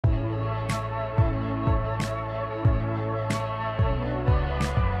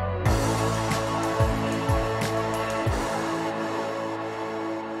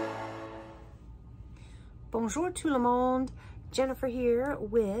Bonjour tout le monde. Jennifer here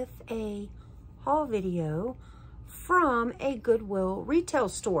with a haul video from a Goodwill retail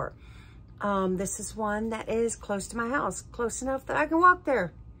store. This is one that is close to my house, close enough that I can walk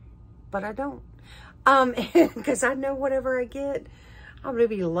there, but I don't. Because I know whatever I get, I'm going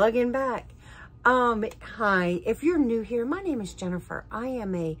to be lugging back. Hi, if you're new here, my name is Jennifer. I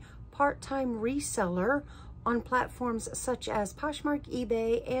am a part-time reseller on platforms such as Poshmark,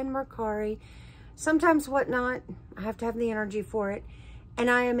 eBay, and Mercari. Sometimes Whatnot. I have to have the energy for it. And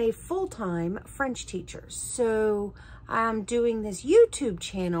I am a full-time French teacher. So I'm doing this YouTube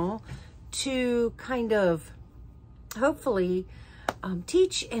channel to kind of hopefully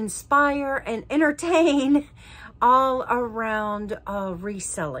teach, inspire, and entertain all around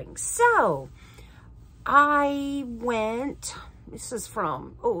reselling. So I went, this is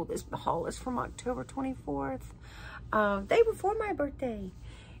from, this haul is from October 24th, day before my birthday.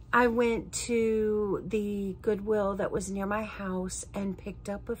 I went to the Goodwill that was near my house and picked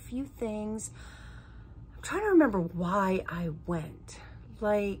up a few things. I'm trying to remember why I went.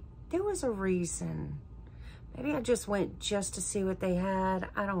 Like, there was a reason. Maybe I just went just to see what they had.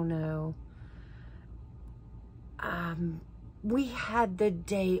 I don't know. We had the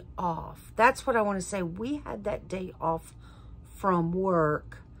day off. That's what I want to say. We had that day off from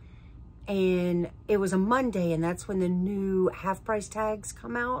work. And it was a Monday, and that's when the new half-price tags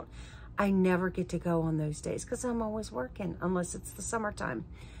come out. I never get to go on those days because I'm always working, unless it's the summertime.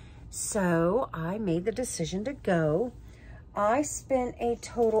 So I made the decision to go. I spent a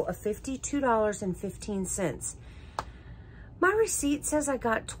total of $52.15. My receipt says I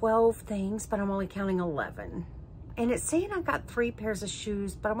got 12 things, but I'm only counting 11. And it's saying I got 3 pairs of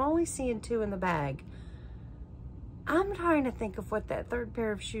shoes, but I'm only seeing 2 in the bag. I'm trying to think of what that 3rd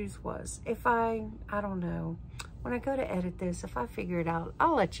pair of shoes was. If I don't know. When I go to edit this, if I figure it out,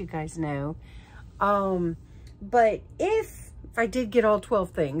 I'll let you guys know. But if I did get all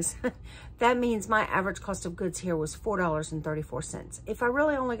 12 things, that means my average cost of goods here was $4.34. If I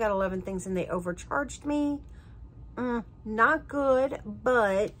really only got 11 things and they overcharged me, not good,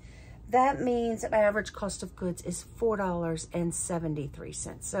 but that means that my average cost of goods is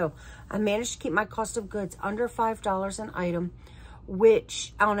 $4.73. So I managed to keep my cost of goods under $5 an item,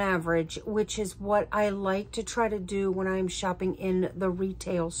 which on average, which is what I like to try to do when I'm shopping in the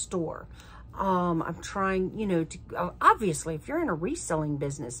retail store. I'm trying, to, obviously, if you're in a reselling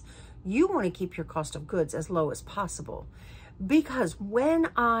business, you want to keep your cost of goods as low as possible. Because when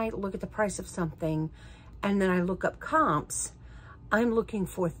I look at the price of something and then I look up comps, I'm looking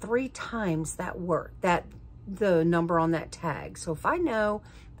for 3 times that the number on that tag. So if I know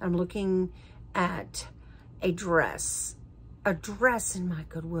I'm looking at a dress in my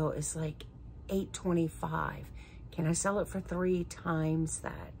Goodwill is like $8.25. Can I sell it for 3 times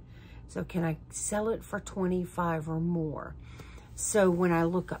that? So can I sell it for 25 or more? So when I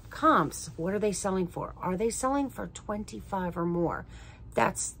look up comps, what are they selling for? Are they selling for 25 or more?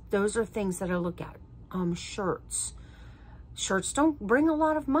 Those are things that I look at. Shirts don't bring a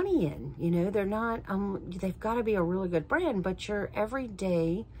lot of money in, they're not, they've got to be a really good brand, but your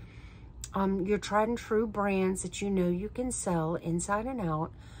everyday, your tried and true brands that you can sell inside and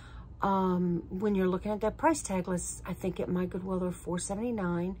out. When you're looking at that price tag list, I think at my Goodwill they're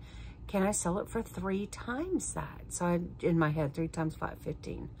 $4.79. Can I sell it for 3 times that? So in my head, 3 times 5,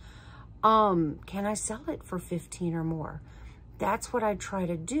 15. Can I sell it for 15 or more? That's what I try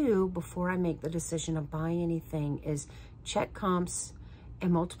to do before I make the decision of buying anything, is check comps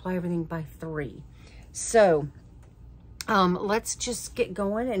and multiply everything by 3. So let's just get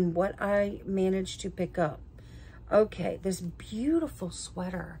going and what I managed to pick up. Okay, this beautiful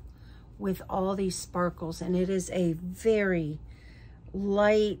sweater with all these sparkles, and it is a very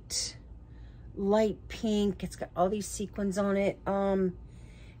light pink. It's got all these sequins on it.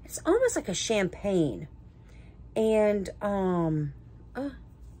 It's almost like a champagne. And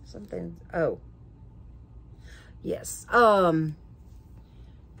yes.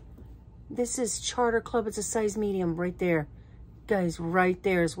 This is Charter Club. It's a size medium right there. Guys, right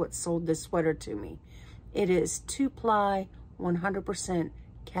there is what sold this sweater to me. It is 2-ply, 100%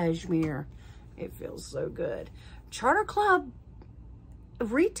 cashmere. It feels so good. Charter Club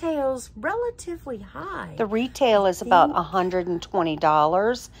retails relatively high. The retail is about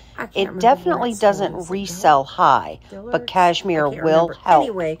 $120. It definitely doesn't resell high, but cashmere will help.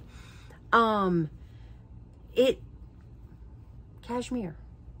 Anyway, cashmere,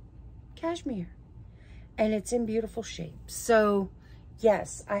 and it's in beautiful shape. So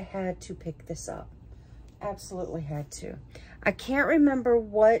yes, I had to pick this up. Absolutely had to. I can't remember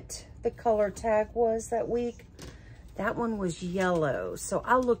what the color tag was that week. That one was yellow. So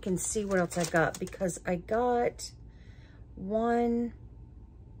I'll look and see what else I got, because I got 1,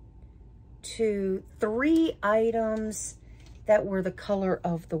 2, 3 items that were the color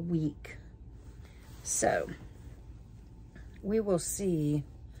of the week. So we will see.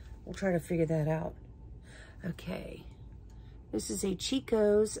 We'll try to figure that out. Okay. This is a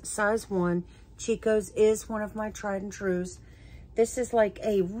Chico's size 1. Chico's is one of my tried and trues. This is like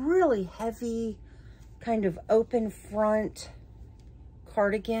a really heavy kind of open front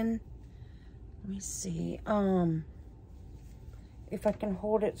cardigan. Let me see. If I can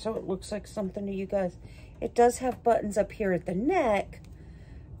hold it so it looks like something to you guys. It does have buttons up here at the neck,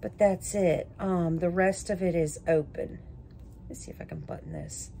 but that's it. The rest of it is open. Let's see if I can button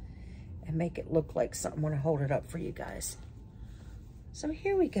this and make it look like something when I hold it up for you guys. So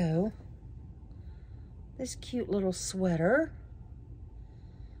here we go. This cute little sweater.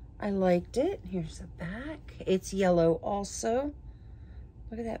 I liked it. Here's the back. It's yellow also.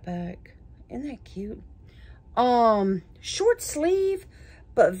 Look at that back. Isn't that cute? Short sleeve,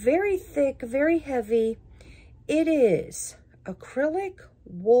 but very thick, very heavy. It is acrylic,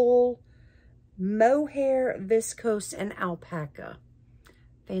 wool, mohair, viscose, and alpaca.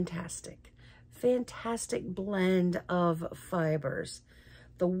 Fantastic. Fantastic blend of fibers.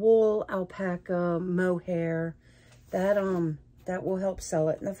 The wool, alpaca, mohair, that will help sell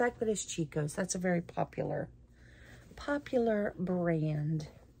it. And the fact that it's Chico's, that's a very popular brand.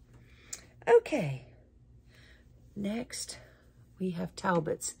 Okay. Next, we have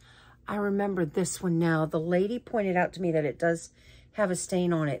Talbot's. I remember this one now. The lady pointed out to me that it does have a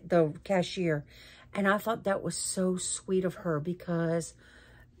stain on it, the cashier. And I thought that was so sweet of her, because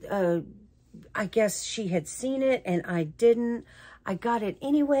I guess she had seen it and I didn't. I got it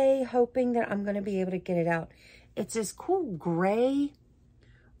anyway, hoping that I'm going to be able to get it out. It's this cool gray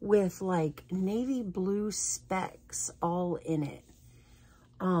with like navy blue specks all in it.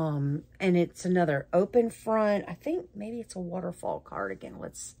 And it's another open front. I think maybe it's a waterfall cardigan.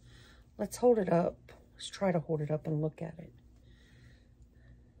 Let's hold it up. Let's try to hold it up and look at it.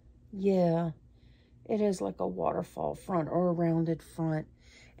 Yeah, it is like a waterfall front or a rounded front.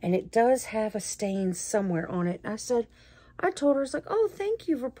 And it does have a stain somewhere on it. And I told her, I was like, oh, thank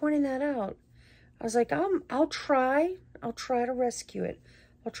you for pointing that out. I was like, I'll try to rescue it.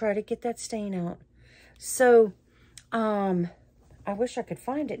 I'll try to get that stain out. So, I wish I could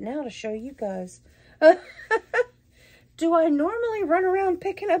find it now to show you guys. Do I normally run around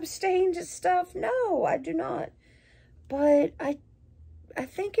picking up stains and stuff? No, I do not. But I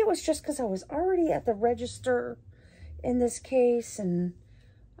think it was just because I was already at the register in this case, and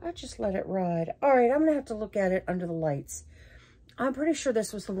I just let it ride. All right, I'm going to have to look at it under the lights. I'm pretty sure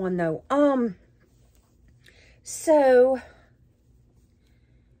this was the one, though. So,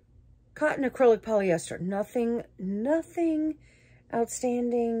 cotton, acrylic, polyester. Nothing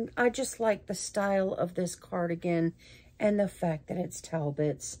outstanding. I just like the style of this cardigan and the fact that it's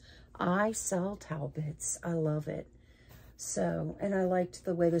Talbot's. I sell Talbot's. I love it. So, and I liked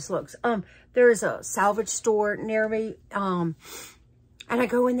the way this looks. There is a salvage store near me. And I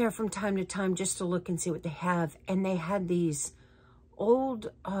go in there from time to time just to look and see what they have. And they had these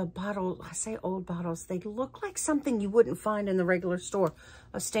old bottles. I say old bottles. They look like something you wouldn't find in the regular store.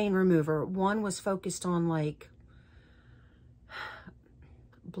 A stain remover. One was focused on like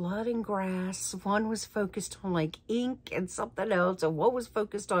blood and grass. One was focused on like ink and something else. And one was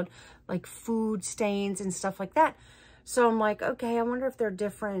focused on like food stains and stuff like that. So I'm like, okay, I wonder if they're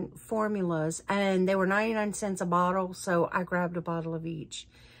different formulas. And they were 99 cents a bottle. So I grabbed a bottle of each.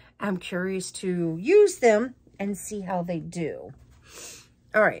 I'm curious to use them and see how they do.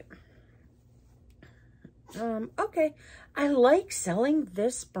 All right. Okay. I like selling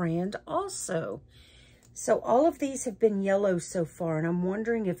this brand also. So all of these have been yellow so far, and I'm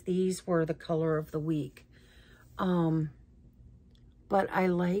wondering if these were the color of the week. But I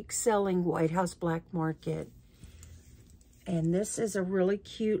like selling White House Black Market. And this is a really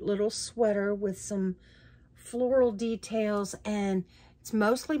cute little sweater with some floral details, and it's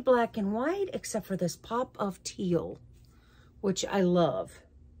mostly black and white except for this pop of teal, which I love.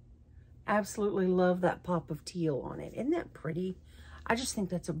 Absolutely love that pop of teal on it. Isn't that pretty? I just think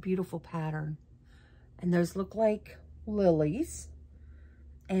that's a beautiful pattern. And those look like lilies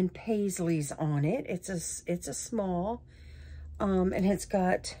and paisleys on it. It's a small, and it's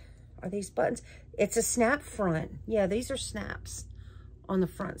got, are these buttons? It's a snap front. Yeah, these are snaps on the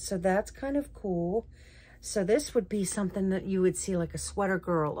front. So that's kind of cool. So this would be something that you would see like a sweater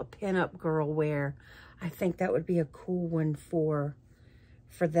girl, a pinup girl wear. I think that would be a cool one for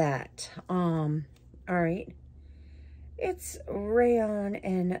that. All right. It's rayon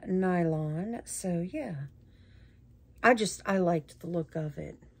and nylon. So yeah, I liked the look of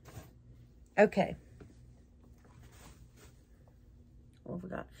it. Okay. What have we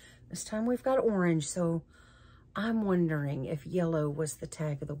got? This time we've got orange, so I'm wondering if yellow was the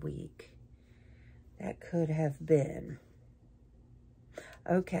tag of the week. That could have been.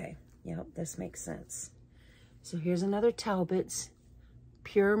 Okay. Yep, this makes sense. So here's another Talbot's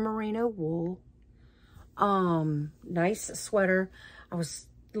pure merino wool. Nice sweater.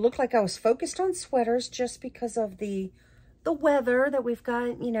 Looked like I was focused on sweaters just because of the weather that we've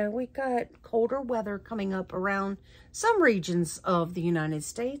got. You know, we've got colder weather coming up around some regions of the United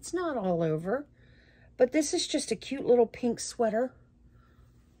States, not all over. But this is just a cute little pink sweater.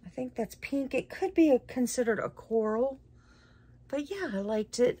 I think that's pink. It could be considered a coral. But yeah, I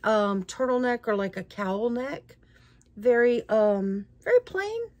liked it. Turtleneck or like a cowl neck. Very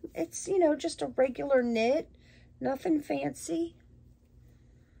plain. It's, you know, just a regular knit. Nothing fancy.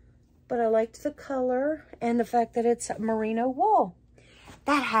 But I liked the color and the fact that it's merino wool.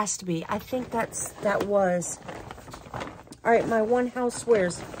 That has to be. I think that was. All right, my one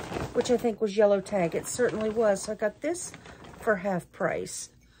housewares, which I think was yellow tag. It certainly was. So I got this for half price.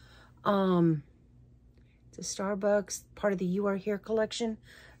 It's a Starbucks, part of the You Are Here collection.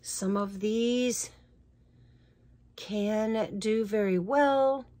 Some of these can do very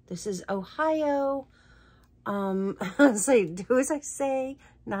well. This is Ohio. Say, do as I say,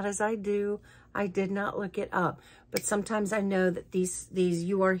 not as I do. I did not look it up, but sometimes I know that these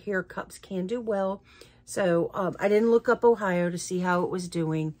You Are Here cups can do well. So I didn't look up Ohio to see how it was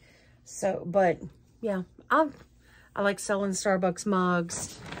doing. So, but yeah, I like selling Starbucks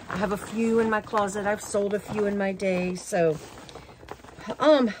mugs. I have a few in my closet. I've sold a few in my day. So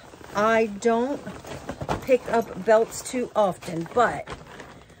I don't pick up belts too often, but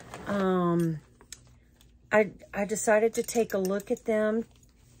I decided to take a look at them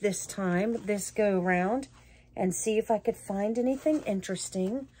this go around, and see if I could find anything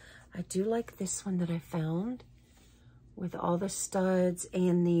interesting. I do like this one that I found with all the studs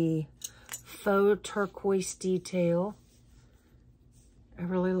and the faux turquoise detail. I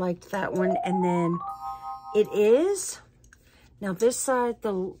really liked that one. And then it is, now this side,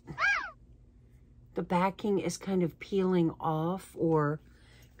 the backing is kind of peeling off or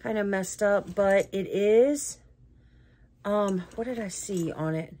kind of messed up, but it is, what did I see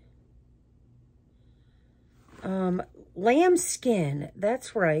on it? Lambskin.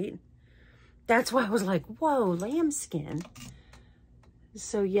 That's right. That's why I was like, whoa, lambskin.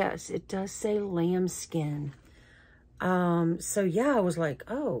 So yes, it does say lambskin. So yeah, I was like,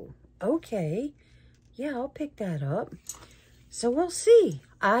 oh, okay. Yeah, I'll pick that up. So we'll see.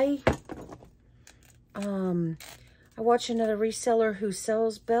 I watch another reseller who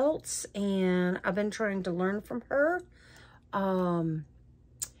sells belts, and I've been trying to learn from her.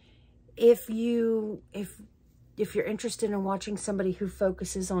 If you're interested in watching somebody who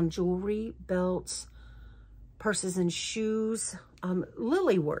focuses on jewelry, belts, purses, and shoes,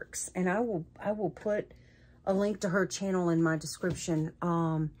 Lily works, and I will put a link to her channel in my description.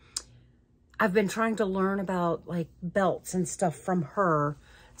 I've been trying to learn about like belts and stuff from her,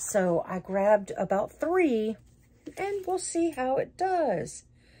 so I grabbed about 3, and we'll see how it does.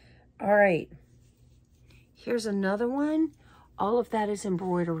 All right, here's another one. All of that is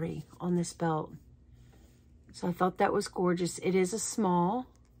embroidery on this belt. So I thought that was gorgeous. It is a small.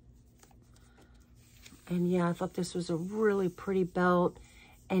 And yeah, I thought this was a really pretty belt.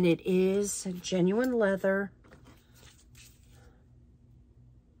 And it is genuine leather.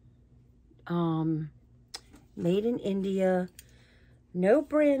 Made in India. No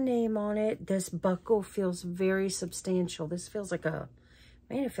brand name on it. This buckle feels very substantial. This feels like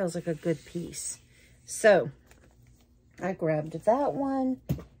it feels like a good piece. So I grabbed that one.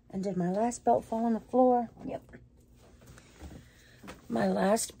 And did my last belt fall on the floor? Yep. My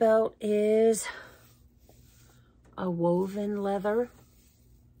last belt is a woven leather.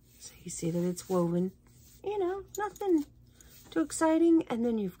 So you see that it's woven. You know, nothing too exciting. And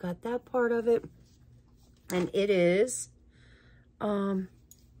then you've got that part of it. And it is,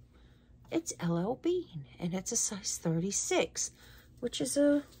 it's LL Bean. And it's a size 36, which is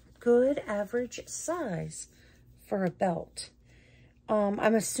a good average size for a belt.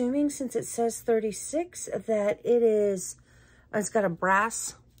 I'm assuming since it says 36 that it is, it's got a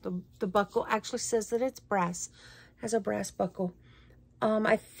brass, the buckle actually says that it's brass, has a brass buckle.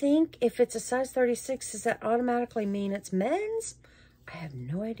 I think if it's a size 36, does that automatically mean it's men's? I have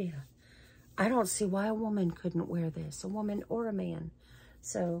no idea. I don't see why a woman couldn't wear this, a woman or a man.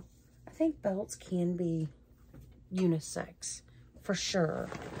 So I think belts can be unisex for sure.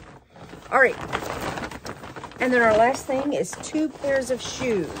 All right. And then our last thing is 2 pairs of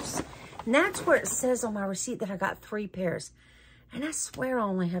shoes. And that's where it says on my receipt that I got 3 pairs. And I swear I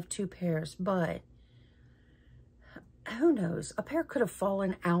only have 2 pairs, but who knows? A pair could have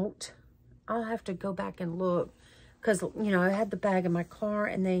fallen out. I'll have to go back and look because, you know, I had the bag in my car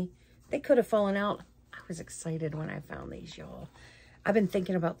and they could have fallen out. I was excited when I found these, y'all. I've been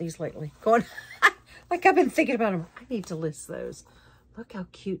thinking about these lately. Like I've been thinking about them. I need to list those. Look how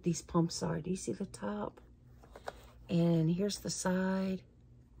cute these pumps are. Do you see the top? And here's the side.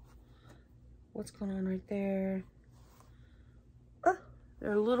 What's going on right there? Oh,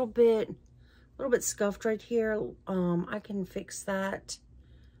 they're a little bit scuffed right here. I can fix that.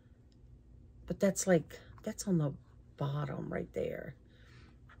 But that's on the bottom right there.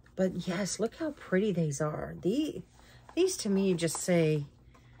 But yes, look how pretty these are. These to me just say,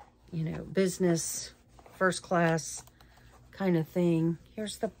 you know, business, first class kind of thing.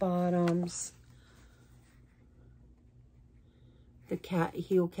 Here's the bottoms. The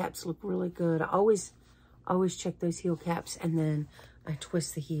heel caps look really good. I always check those heel caps and then I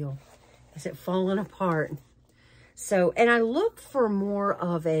twist the heel. Is it falling apart? So, and I look for more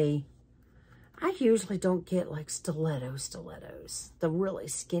of I usually don't get like stilettos, the really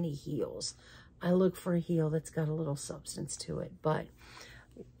skinny heels. I look for a heel that's got a little substance to it. But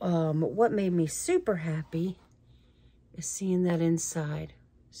what made me super happy is seeing that inside,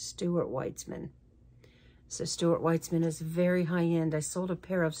 Stuart Weitzman. So Stuart Weitzman is very high-end. I sold a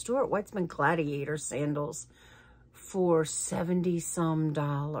pair of Stuart Weitzman Gladiator sandals for $70-some.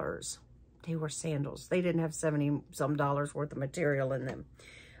 They were sandals. They didn't have $70-some worth of material in them.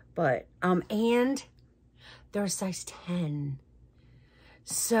 But, and they're a size 10.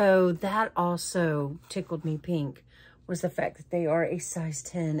 So that also tickled me pink, was the fact that they are a size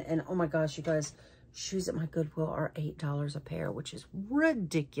 10. And oh my gosh, you guys, shoes at my Goodwill are $8 a pair, which is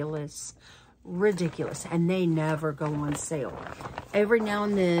ridiculous. Ridiculous. And they never go on sale. Every now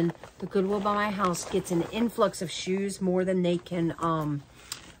and then, the Goodwill by my house gets an influx of shoes more than they can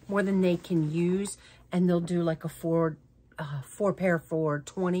use, and they'll do like a four pair for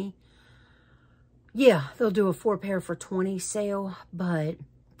 20. Yeah, they'll do a 4 pair for 20 sale, but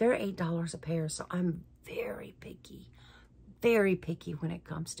they're $8 a pair, so I'm very picky when it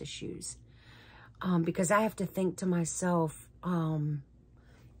comes to shoes. Because I have to think to myself, hold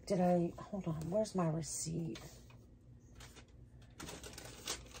on, where's my receipt?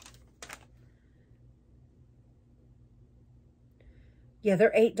 Yeah,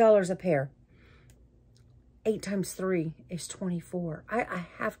 they're $8 a pair. 8 times 3 is 24. I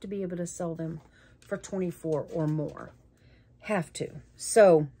have to be able to sell them for 24 or more. Have to.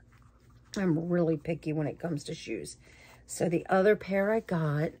 So I'm really picky when it comes to shoes. So the other pair I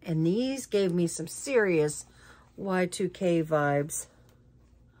got, and these gave me some serious Y2K vibes,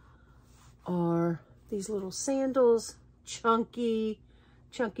 are these little sandals, chunky,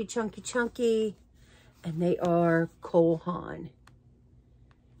 and they are Cole Haan.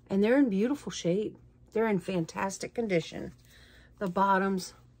 And they're in beautiful shape. They're in fantastic condition. The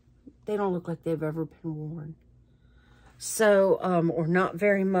bottoms, they don't look like they've ever been worn. So, or not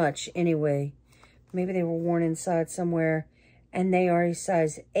very much anyway. Maybe they were worn inside somewhere. And they are a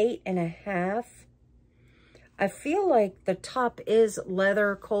size 8.5. I feel like the top is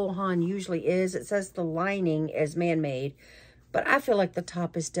leather. Cole Haan usually is. It says the lining is man-made. But I feel like the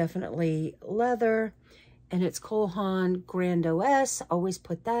top is definitely leather. And it's Cole Haan Grand OS. Always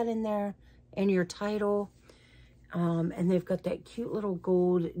put that in there in your title. And they've got that cute little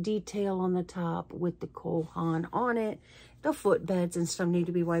gold detail on the top with the Cole Haan on it. The footbeds and stuff need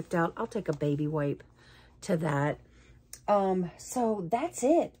to be wiped out. I'll take a baby wipe to that. So that's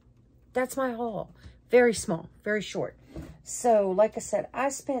it. That's my haul. Very small, very short. So like I said, I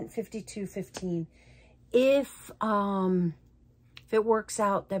spent $52.15. If it works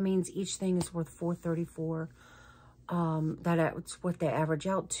out, that means each thing is worth $4.34. That's what they average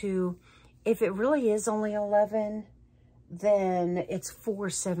out to. If it really is only 11, then it's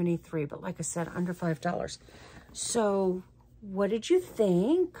 $4.73. But like I said, under $5. So what did you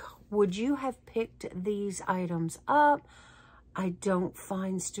think? Would you have picked these items up? I don't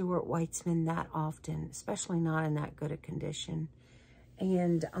find Stuart Weitzman that often, especially not in that good a condition.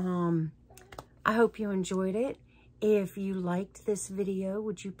 And I hope you enjoyed it. If you liked this video,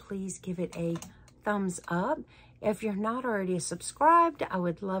 would you please give it a thumbs up? If you're not already subscribed, I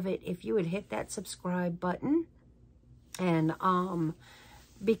would love it if you would hit that subscribe button and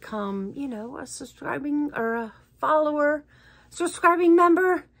become, you know, a subscribing or a follower, subscribing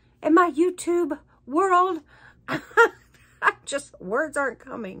member in my YouTube world. Just words aren't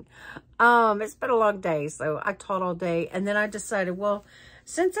coming. It's been a long day, so I taught all day, and then I decided, well,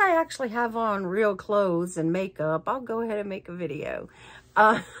 since I actually have on real clothes and makeup, I'll go ahead and make a video.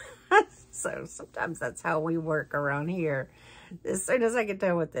 So sometimes that's how we work around here. As soon as I get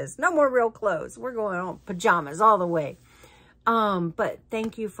done with this, no more real clothes. We're going on pajamas all the way. But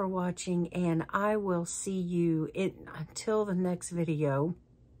thank you for watching, and I will see you until the next video.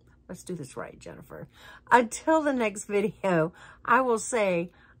 Let's do this right, Jennifer. Until the next video, I will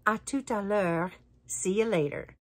say à tout à l'heure. See you later.